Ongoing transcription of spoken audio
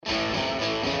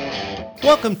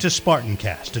Welcome to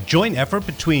SPARTANCAST, a joint effort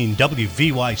between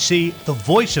WVYC, the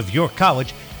voice of York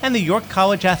College, and the York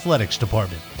College Athletics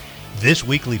Department. This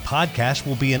weekly podcast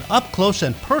will be an up-close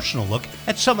and personal look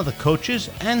at some of the coaches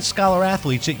and scholar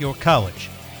athletes at York College.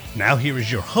 Now here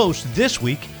is your host this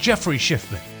week, Jeffrey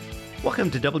Schiffman.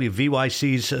 Welcome to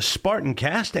WVYC's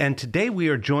SPARTANCAST, and today we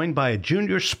are joined by a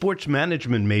junior sports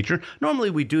management major.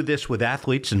 Normally we do this with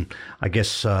athletes, and I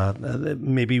guess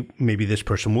maybe this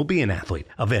person will be an athlete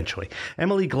eventually.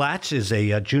 Emily Glatts is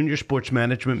a junior sports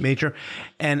management major,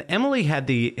 and Emily had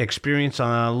the experience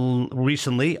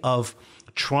recently of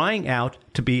trying out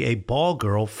to be a ball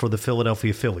girl for the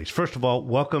Philadelphia Phillies. First of all,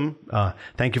 welcome.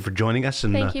 Thank you for joining us.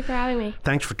 And thank you for having me.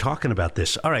 Thanks for talking about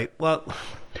this. All right. Well,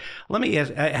 let me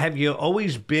ask, have you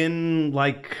always been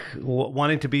like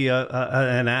wanting to be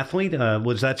an athlete?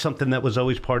 Was that something that was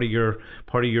always part of your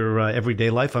everyday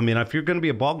life? I mean, if you're going to be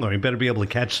a ball girl, you better be able to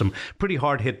catch some pretty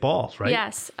hard hit balls, right?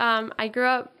 Yes. I grew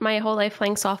up my whole life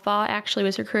playing softball. I actually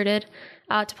was recruited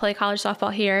to play college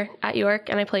softball here at York,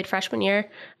 and I played freshman year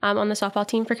on the softball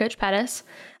team for Coach Pettis.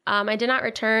 I did not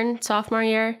return sophomore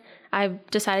year. I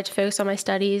decided to focus on my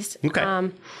studies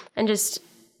and just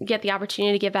get the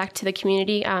opportunity to give back to the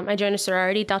community. I joined a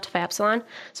sorority, Delta Phi Epsilon,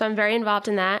 so I'm very involved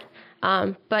in that.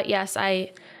 But yes,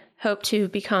 I hope to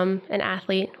become an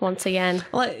athlete once again.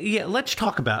 Well, yeah, let's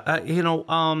talk about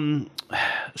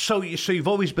so you've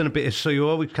always been you've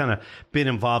always kind of been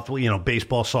involved with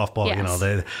baseball, softball.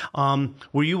 Yes.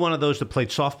 Were you one of those that played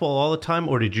softball all the time,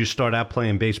 or did you start out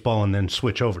playing baseball and then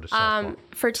switch over to softball?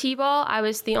 For t-ball, I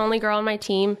was the only girl on my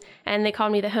team, and they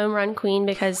called me the home run queen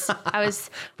because I was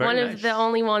one of the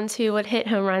only ones who would hit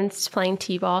home runs playing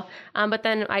t-ball. But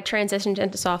then I transitioned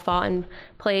into softball and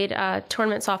played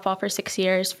tournament softball for 6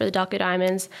 years for the Delco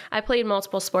Diamonds. I played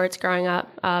multiple sports growing up,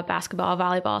 basketball,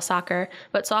 volleyball, soccer,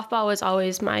 but softball was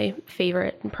always my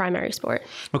favorite and primary sport.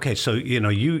 Okay, so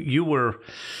you were.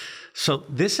 So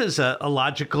this is a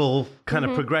logical kind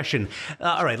of progression.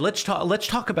 All right, let's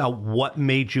talk about what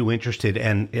made you interested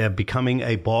in becoming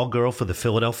a ball girl for the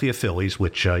Philadelphia Phillies,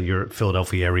 which you're a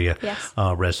Philadelphia area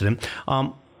resident.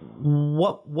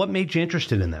 What made you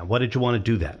interested in that? Why did you want to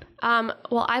do that?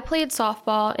 Well, I played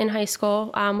softball in high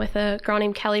school with a girl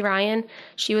named Kelly Ryan.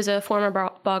 She was a former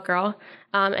ball girl.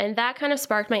 And that kind of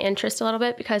sparked my interest a little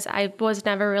bit because I was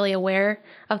never really aware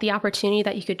of the opportunity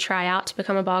that you could try out to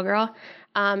become a ball girl.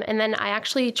 And then I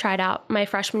actually tried out my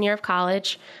freshman year of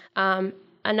college.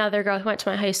 Another girl who went to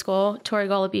my high school, Tori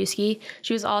Golubuski,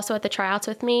 she was also at the tryouts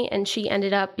with me, and she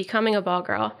ended up becoming a ball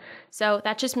girl. So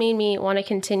that just made me want to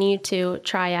continue to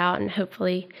try out and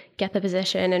hopefully get the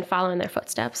position and follow in their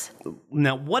footsteps.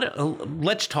 Now,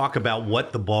 let's talk about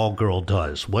what the ball girl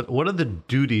does. What are the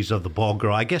duties of the ball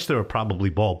girl? I guess there are probably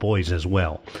ball boys as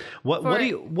well. What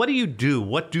do you do?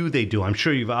 What do they do? I'm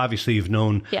sure you've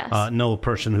known know a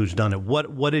person who's done it.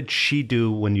 What did she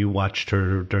do when you watched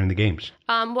her during the games?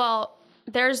 Well,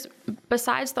 there's,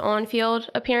 besides the on-field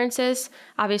appearances,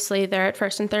 obviously they're at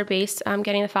first and third base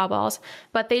getting the foul balls,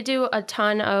 but they do a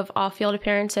ton of off-field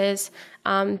appearances.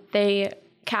 They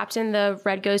captain the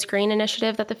Red Goes Green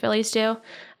initiative that the Phillies do.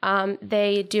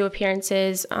 They do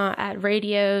appearances at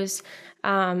radios,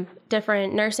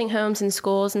 different nursing homes and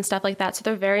schools and stuff like that. So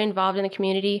they're very involved in the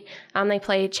community. They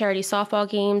play charity softball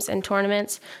games and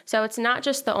tournaments. So it's not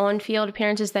just the on-field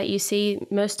appearances that you see.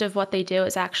 Most of what they do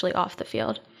is actually off the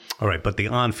field. All right, but the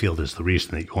on-field is the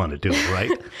reason that you want to do it, right?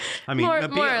 I mean,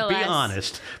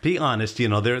 be honest.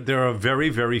 There are very,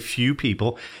 very few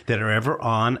people that are ever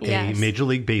on a Major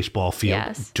League Baseball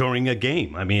field during a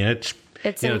game. I mean, it's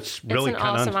really an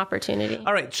awesome opportunity.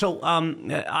 All right, so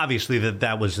obviously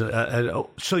that was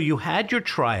so you had your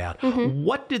tryout. Mm-hmm.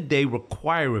 What did they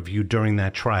require of you during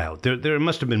that tryout? There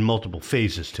must have been multiple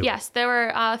phases to it. Yes, there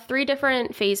were 3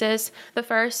 different phases. The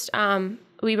first,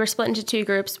 we were split into 2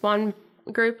 groups. One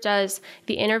group does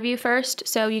the interview first.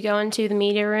 So you go into the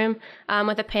media room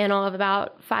with a panel of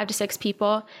about 5 to 6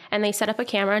 people, and they set up a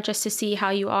camera just to see how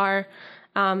you are,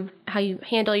 how you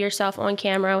handle yourself on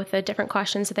camera with the different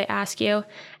questions that they ask you.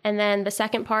 And then the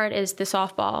second part is the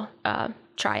softball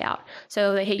tryout.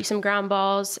 So they hit you some ground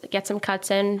balls, get some cuts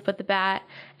in with the bat.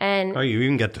 And you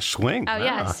even get to swing. Oh,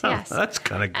 yes. That's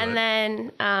kind of good. And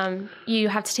then you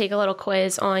have to take a little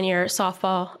quiz on your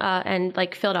softball and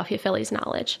like Philadelphia Phillies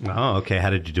knowledge. Oh, okay.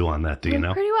 How did you do on that? Do you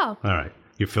know? Pretty well. All right.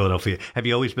 You're Philadelphia. Have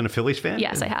you always been a Phillies fan?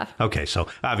 Yes, I have. Okay, so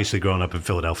obviously growing up in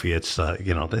Philadelphia, it's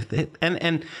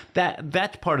and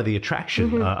that's part of the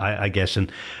attraction, I guess.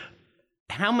 And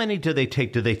How many do they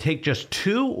take? Do they take just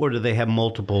 2, or do they have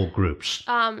multiple groups?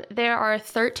 There are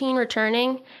 13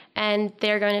 returning, and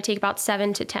they're going to take about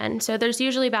 7 to 10. So there's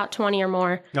usually about 20 or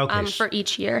more for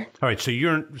each year. All right.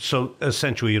 So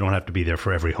essentially you don't have to be there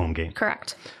for every home game.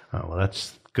 Correct. Oh, well,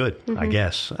 that's good, I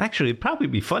guess. Actually, it'd probably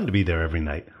be fun to be there every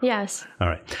night. Yes. All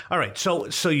right.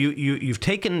 So you've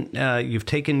gone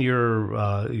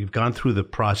through the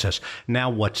process. Now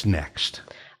what's next?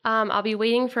 I'll be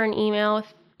waiting for an email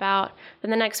about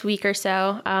in the next week or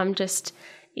so. Just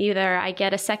either I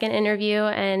get a second interview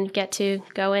and get to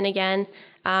go in again,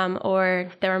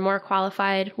 or there are more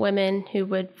qualified women who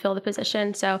would fill the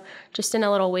position. So just in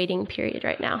a little waiting period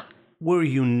right now. Were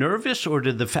you nervous, or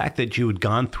did the fact that you had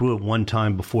gone through it one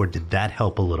time before, did that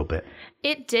help a little bit?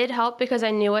 It did help because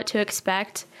I knew what to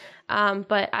expect.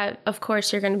 But of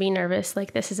course, you're going to be nervous.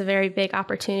 Like, this is a very big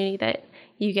opportunity that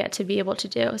you get to be able to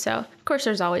do. So, of course,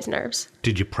 there's always nerves.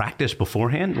 Did you practice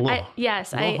beforehand?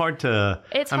 Yes. A little hard to...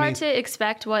 It's hard to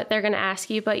expect what they're going to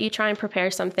ask you, but you try and prepare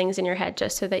some things in your head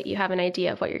just so that you have an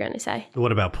idea of what you're going to say.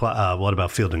 What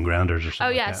about field and grounders or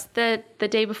something? Oh, yes. The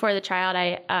day before the tryout,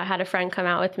 I had a friend come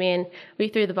out with me, and we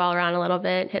threw the ball around a little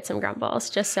bit, hit some ground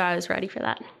balls, just so I was ready for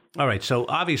that. All right. So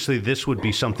obviously this would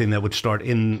be something that would start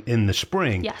in the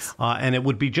spring. Yes. And it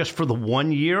would be just for the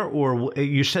 1 year, or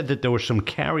you said that there were some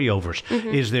carryovers.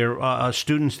 Is there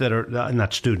students that are,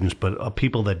 not students, but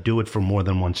people that do it for more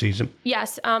than one season?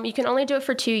 Yes. You can only do it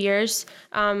for 2 years.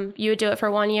 You would do it for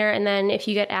 1 year, and then if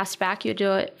you get asked back, you would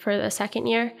do it for the second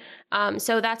year.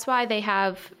 So that's why they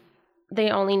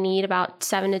only need about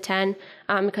 7 to 10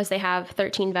 because they have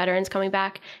 13 veterans coming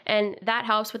back. And that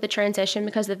helps with the transition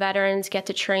because the veterans get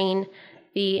to train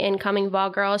the incoming ball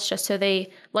girls just so they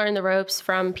learn the ropes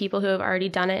from people who have already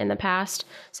done it in the past.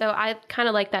 So I kind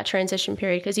of like that transition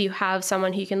period because you have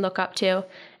someone who you can look up to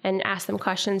and ask them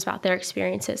questions about their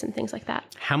experiences and things like that.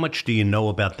 How much do you know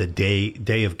about the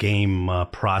day of game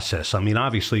process? I mean,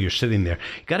 obviously you're sitting there.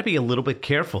 You got to be a little bit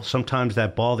careful. Sometimes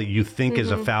that ball that you think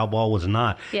is a foul ball was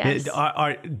not. Yes.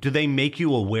 Do they make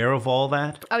you aware of all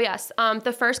that? Oh, yes.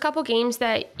 The first couple games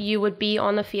that you would be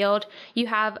on the field, you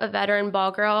have a veteran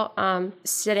ball girl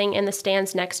sitting in the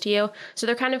stands next to you. So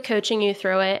they're kind of coaching you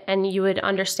through it, and you would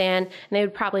understand, and they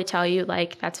would probably tell you,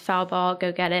 like, that's a foul ball,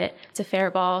 go get it. It's a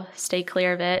fair ball, stay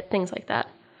clear of it. Things like that.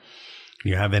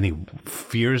 You have any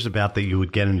fears about that you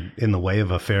would get in the way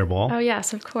of a fair ball? Oh,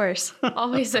 yes, of course.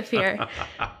 Always a fear.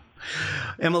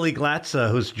 Emily Glatts,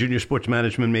 who's junior sports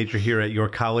management major here at your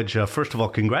college. First of all,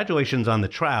 congratulations on the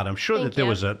tryout. I'm sure that there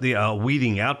was a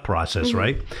weeding out process,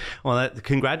 right? Well,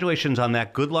 congratulations on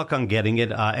that. Good luck on getting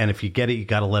it. And if you get it, you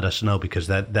got to let us know because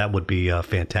that would be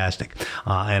fantastic.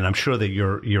 And I'm sure that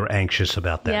you're anxious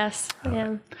about that. Yes, I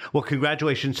am. Well,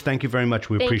 congratulations. Thank you very much.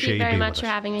 We appreciate you being with us. Thank you very much for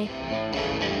having me.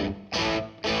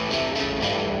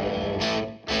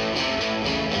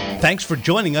 Thanks for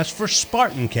joining us for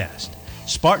SPARTANCAST.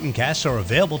 SPARTANcasts are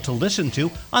available to listen to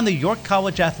on the York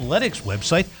College Athletics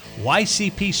website,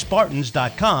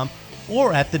 ycpspartans.com,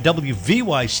 or at the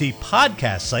WVYC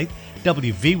podcast site,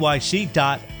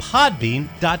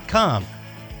 wvyc.podbean.com.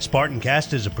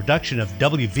 SPARTANcast is a production of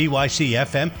WVYC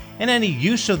FM, and any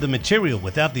use of the material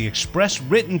without the express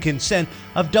written consent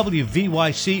of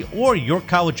WVYC or York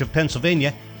College of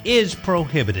Pennsylvania is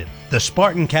prohibited. The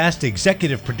SPARTANcast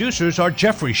executive producers are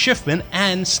Jeffrey Schiffman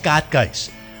and Scott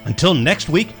Geis. Until next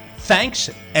week, thanks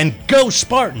and go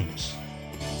Spartans!